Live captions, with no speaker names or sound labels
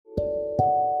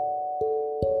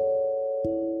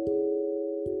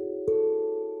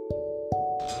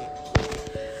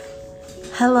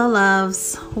Hello,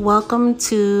 loves. Welcome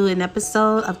to an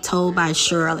episode of Told by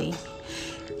Shirley.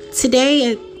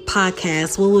 Today,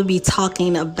 podcast, we will be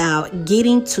talking about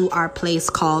getting to our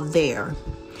place called there.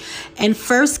 In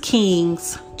 1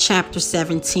 Kings chapter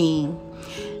 17,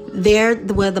 there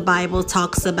where the Bible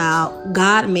talks about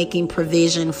God making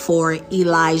provision for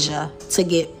Elijah to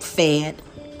get fed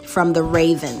from the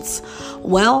ravens.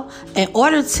 Well, in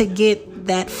order to get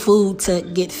that food to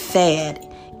get fed,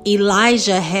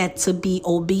 Elijah had to be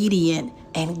obedient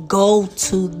and go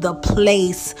to the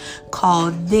place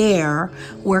called there,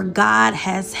 where God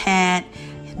has had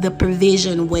the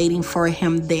provision waiting for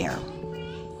him there.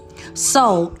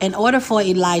 So, in order for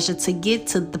Elijah to get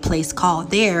to the place called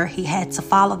there, he had to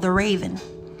follow the raven.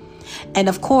 And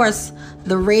of course,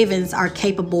 the ravens are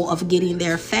capable of getting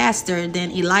there faster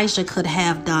than Elijah could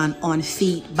have done on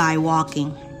feet by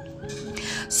walking.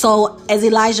 So, as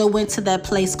Elijah went to that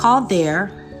place called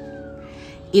there,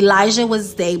 Elijah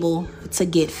was able to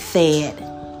get fed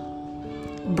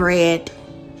bread,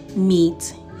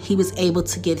 meat. He was able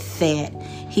to get fed.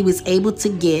 He was able to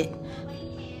get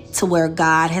to where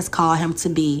God has called him to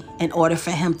be in order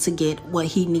for him to get what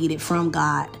he needed from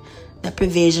God, the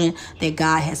provision that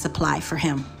God has supplied for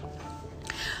him.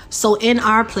 So in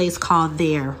our place called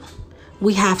there,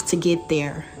 we have to get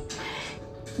there.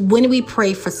 When we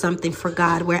pray for something for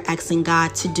God, we're asking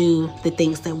God to do the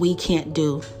things that we can't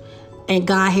do. And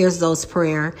God hears those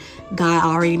prayers. God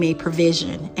already made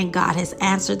provision, and God has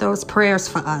answered those prayers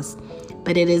for us.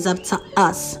 But it is up to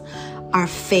us, our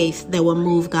faith, that will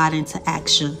move God into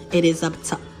action. It is up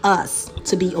to us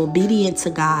to be obedient to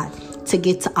God, to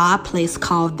get to our place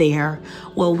called there,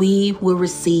 where we will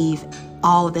receive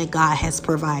all that God has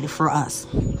provided for us.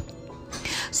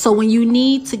 So when you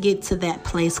need to get to that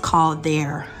place called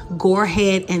there, go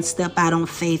ahead and step out on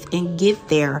faith and get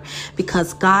there,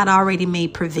 because God already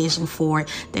made provision for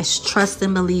it. Just trust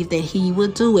and believe that he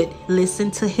will do it.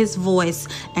 Listen to his voice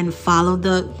and follow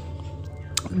the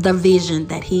vision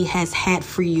that he has had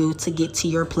for you to get to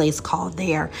your place called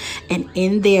there. And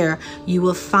in there, you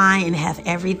will find and have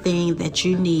everything that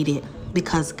you needed,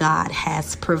 because God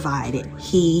has provided.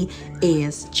 He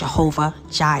is Jehovah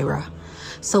Jireh.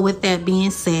 So with that being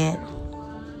said,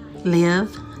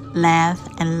 live, laugh,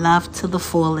 and love to the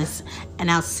fullest.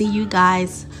 And I'll see you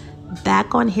guys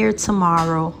back on here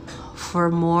tomorrow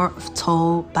for more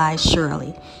Told by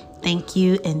Shirley. Thank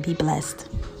you and be blessed.